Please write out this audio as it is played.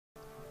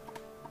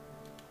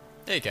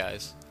Hey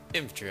guys,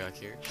 Infantryhawk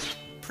here.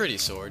 Pretty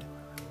sword.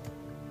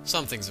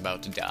 Something's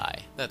about to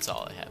die. That's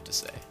all I have to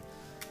say.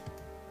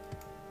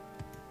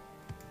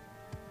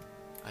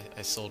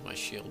 I sold my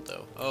shield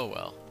though. Oh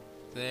well.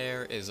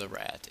 There is a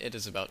rat. It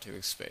is about to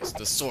expace.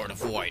 The Sword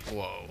of White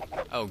Woe.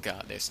 Oh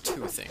god, there's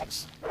two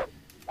things.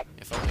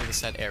 If only this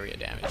had area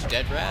damage.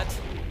 Dead rat,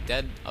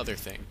 dead other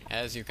thing.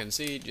 As you can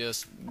see,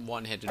 just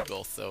one-hitted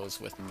both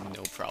those with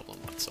no problem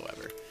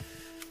whatsoever.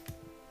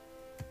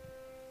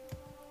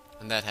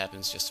 And that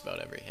happens just about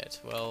every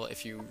hit. Well,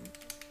 if you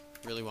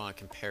really want to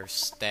compare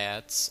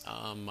stats,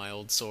 my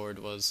old sword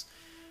was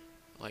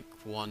like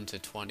 1 to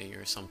 20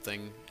 or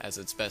something. As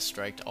its best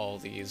strike, all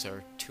these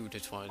are 2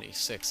 to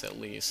 26 at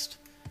least.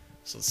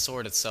 So the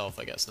sword itself,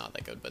 I guess, not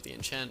that good, but the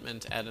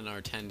enchantment, add another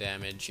 10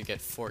 damage, you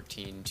get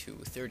 14 to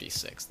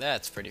 36.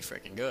 That's pretty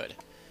freaking good.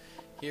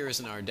 Here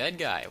is our dead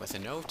guy with a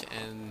note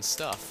and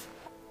stuff.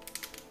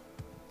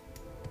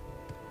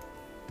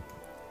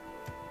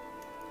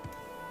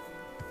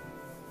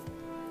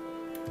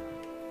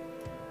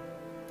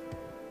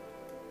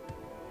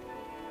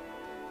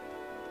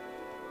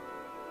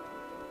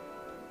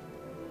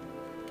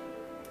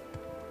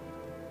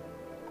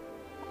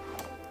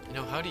 You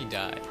know, how'd he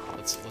die?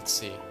 Let's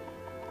see.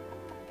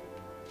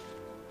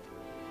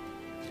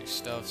 Do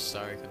stuff.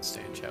 Sorry I couldn't stay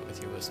and chat with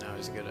you. Was now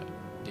is a good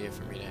idea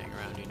for me to hang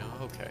around, you know?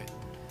 Okay.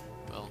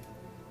 Well.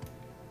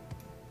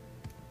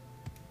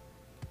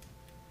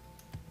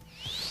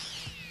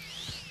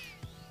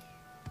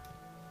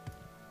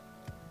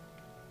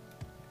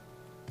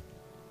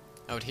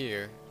 Out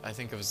here, I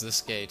think it was this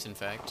gate, in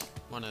fact.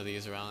 One of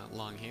these around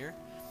along here.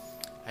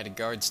 I had a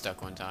guard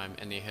stuck one time,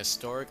 and the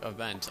historic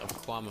event of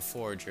Klama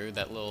Forager,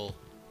 that little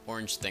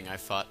orange thing I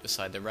fought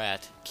beside the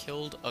rat,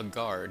 killed a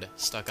guard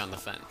stuck on the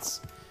fence.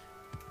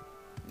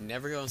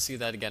 Never gonna see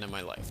that again in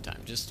my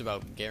lifetime. Just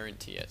about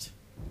guarantee it.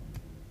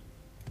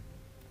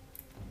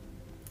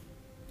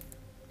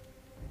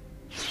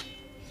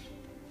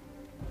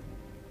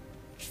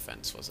 Which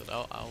fence was it?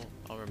 I'll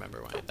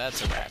remember when.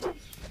 That's a rat.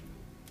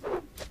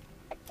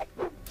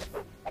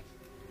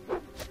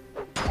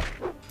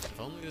 If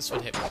only this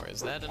would hit more.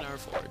 Is that an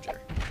forager?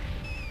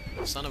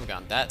 Son of a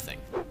gun. That thing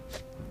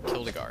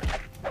killed a guard.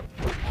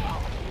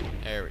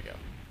 There we go.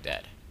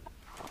 Dead.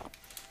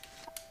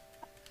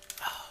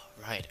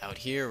 Right, out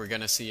here we're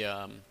gonna see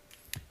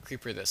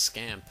Creeper the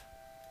Scamp.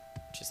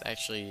 Which is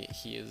actually,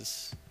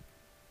 it's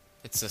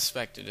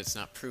suspected, it's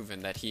not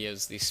proven, that he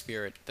is the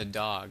spirit, the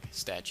dog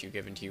statue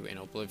given to you in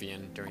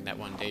Oblivion during that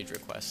one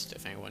Daedra quest,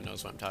 if anyone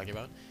knows what I'm talking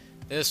about.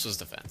 This was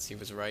the fence. He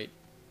was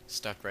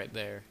stuck right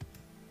there.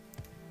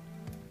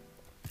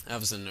 That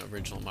was an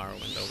original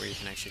Morrowind though, where you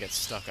can actually get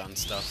stuck on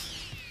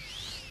stuff.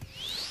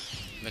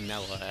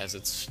 Vanilla, as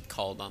it's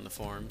called on the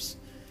forums.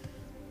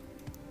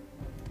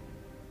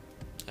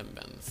 Haven't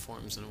been in the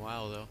forums in a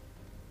while, though.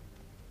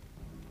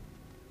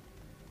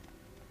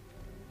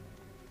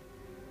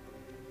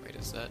 Wait,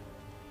 is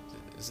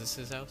this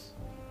his house?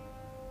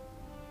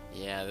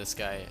 Yeah, this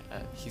guy,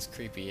 he's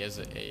creepy. He has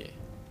a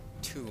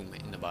tomb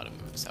in the bottom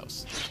of his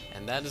house.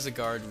 And that is a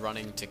guard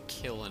running to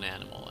kill an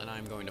animal, and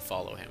I'm going to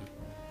follow him.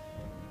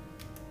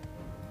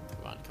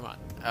 Come on, come on.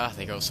 Ah,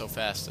 they go so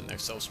fast and they're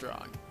so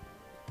strong.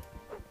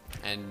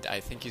 And I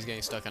think he's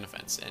getting stuck on a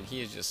fence, and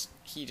he just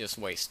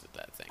wasted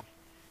that thing.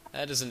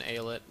 That is an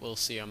Aeolate. We'll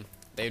see them.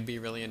 They'd be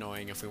really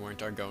annoying if we weren't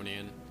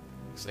Argonian,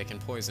 because they can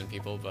poison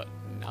people, but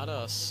not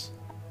us.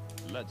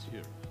 Let's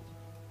hear.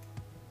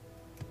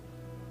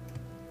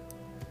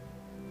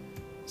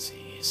 Let's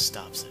see,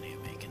 stops any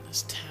of making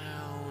this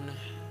town.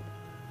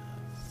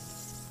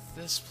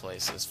 This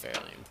place is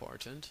fairly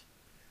important.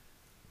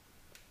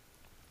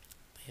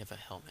 They have a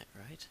helmet,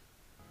 right?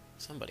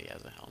 Somebody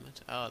has a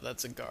helmet. Oh,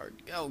 that's a guard.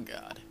 Oh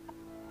god.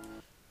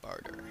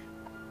 Barter.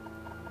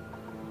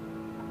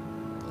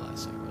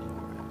 Classic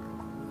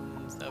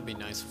Warhammer. That would be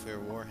nice if we were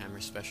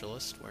Warhammer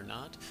specialist. We're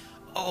not.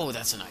 Oh,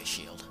 that's an ice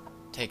shield.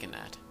 Taking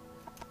that.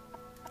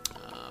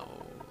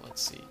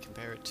 Let's see.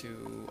 Compare it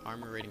to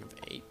armor rating of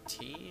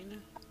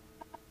 18.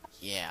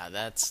 Yeah,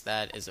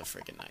 that is a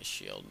freaking nice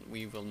shield.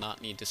 We will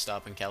not need to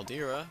stop in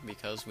Caldera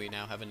because we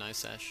now have a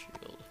nice ass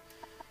shield.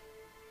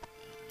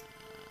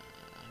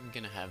 I'm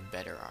gonna have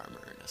better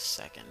armor in a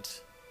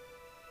second.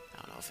 I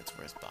don't know if it's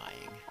worth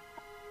buying.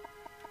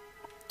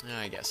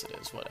 I guess it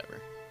is,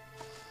 whatever.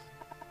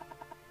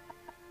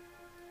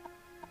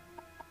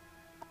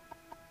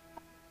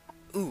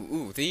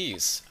 Ooh,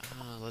 these!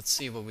 Let's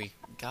see what we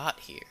got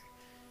here.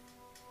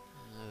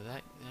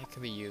 That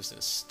could be used in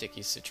a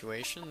sticky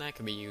situation. That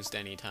could be used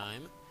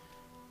anytime.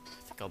 I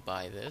think I'll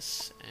buy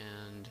this,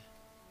 and...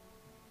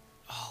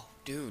 Oh,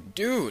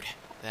 dude!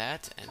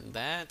 That, and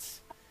that...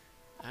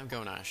 I'm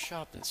going on a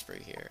shopping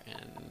spree here,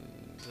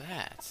 and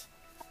that.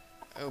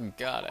 Oh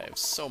god, I have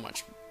so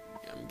much.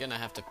 I'm gonna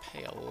have to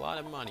pay a lot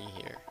of money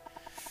here.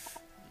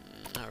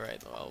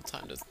 Alright, well,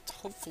 time to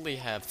hopefully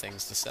have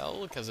things to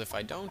sell, because if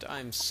I don't,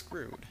 I'm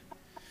screwed.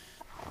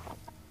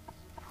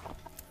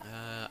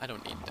 I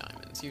don't need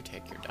diamonds. You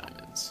take your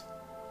diamonds.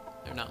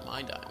 They're not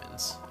my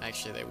diamonds.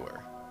 Actually, they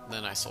were.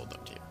 Then I sold them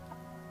to you.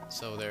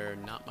 So they're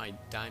not my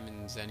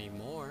diamonds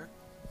anymore.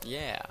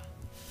 Yeah.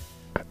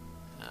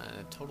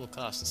 Total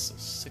cost is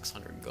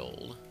 600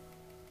 gold.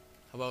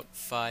 How about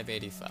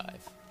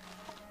 585?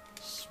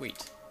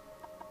 Sweet.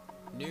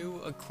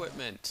 New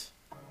equipment.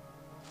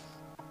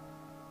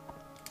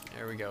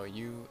 There we go.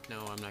 No,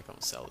 I'm not going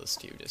to sell this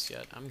to you just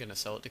yet. I'm going to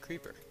sell it to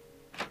Creeper.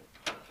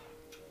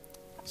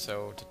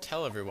 So, to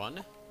tell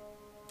everyone,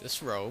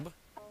 this robe,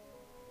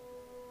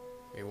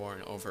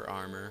 reworn over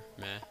armor,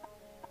 meh,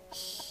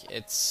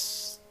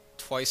 it's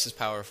twice as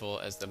powerful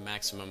as the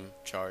maximum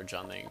charge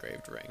on the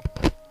engraved ring.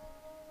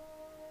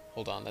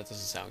 Hold on, that doesn't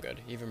sound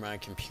good. Even my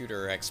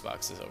computer or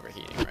Xbox is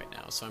overheating right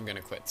now, so I'm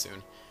gonna quit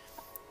soon.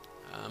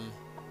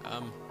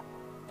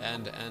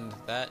 And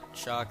that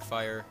shock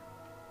fire.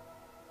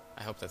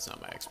 I hope that's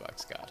not my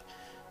Xbox, God.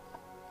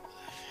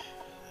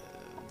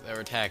 Their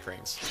attack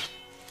rings.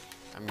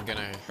 I'm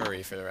gonna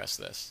hurry for the rest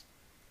of this.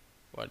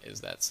 What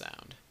is that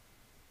sound?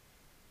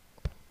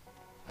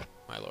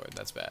 My lord,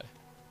 that's bad.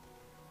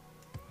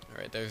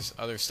 Alright, there's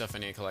other stuff I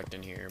need to collect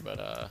in here, but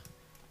I'm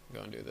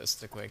gonna do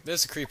this quick.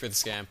 This is Creeper the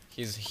Scamp.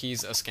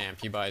 He's a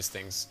scamp. He buys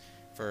things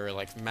for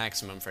like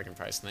maximum freaking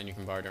price, and then you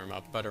can butter him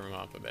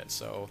up a bit.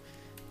 So,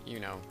 you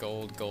know,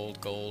 gold,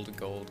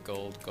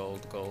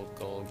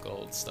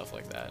 stuff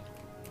like that.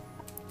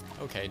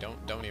 Okay,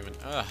 don't even.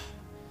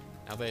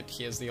 Now that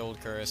he has the old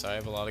curse, I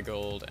have a lot of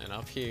gold, and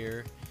up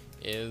here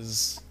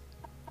is.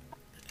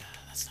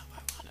 That's not what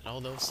I wanted.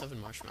 Although 7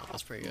 marshmallow,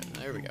 that's pretty good.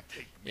 There we go.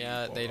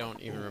 Yeah, they don't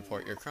even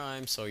report your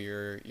crime, so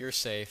you're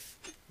safe.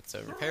 It's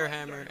a repair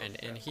hammer, and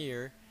in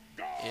here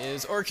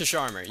is Orcish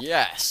armor.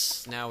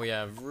 Yes! Now we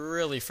have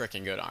really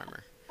freaking good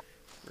armor.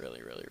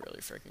 Really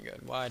freaking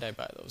good. Why'd I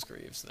buy those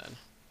greaves then?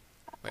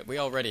 Wait, we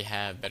already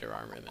have better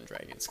armor than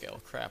Dragon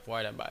Scale. Crap,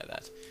 why'd I buy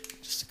that?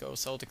 Just to go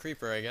sell to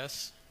Creeper, I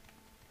guess.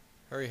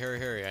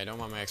 Hurry, I don't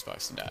want my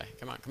Xbox to die.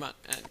 Come on.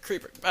 And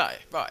Creeper, buy,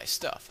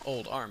 stuff.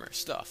 Old armor,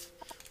 stuff.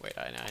 Wait,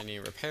 I need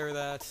to repair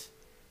that.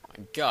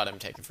 My god, I'm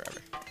taking forever.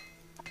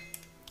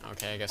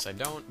 Okay, I guess I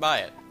don't.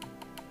 Buy it.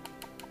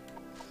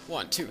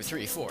 1, 2,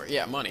 3, 4.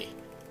 Yeah, money.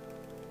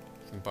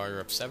 You can barter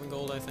up 7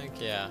 gold, I think.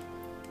 Yeah.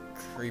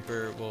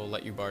 Creeper will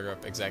let you barter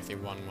up exactly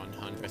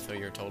 1/100th of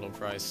your total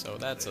price, so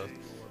that's a...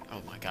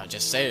 Oh my god,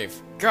 just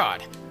save.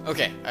 God!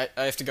 Okay, I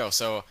have to go,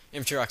 so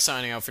Infantry Rock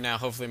signing out for now.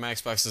 Hopefully my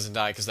Xbox doesn't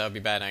die, because that would be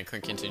bad and I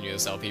couldn't continue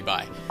this LP.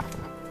 Bye.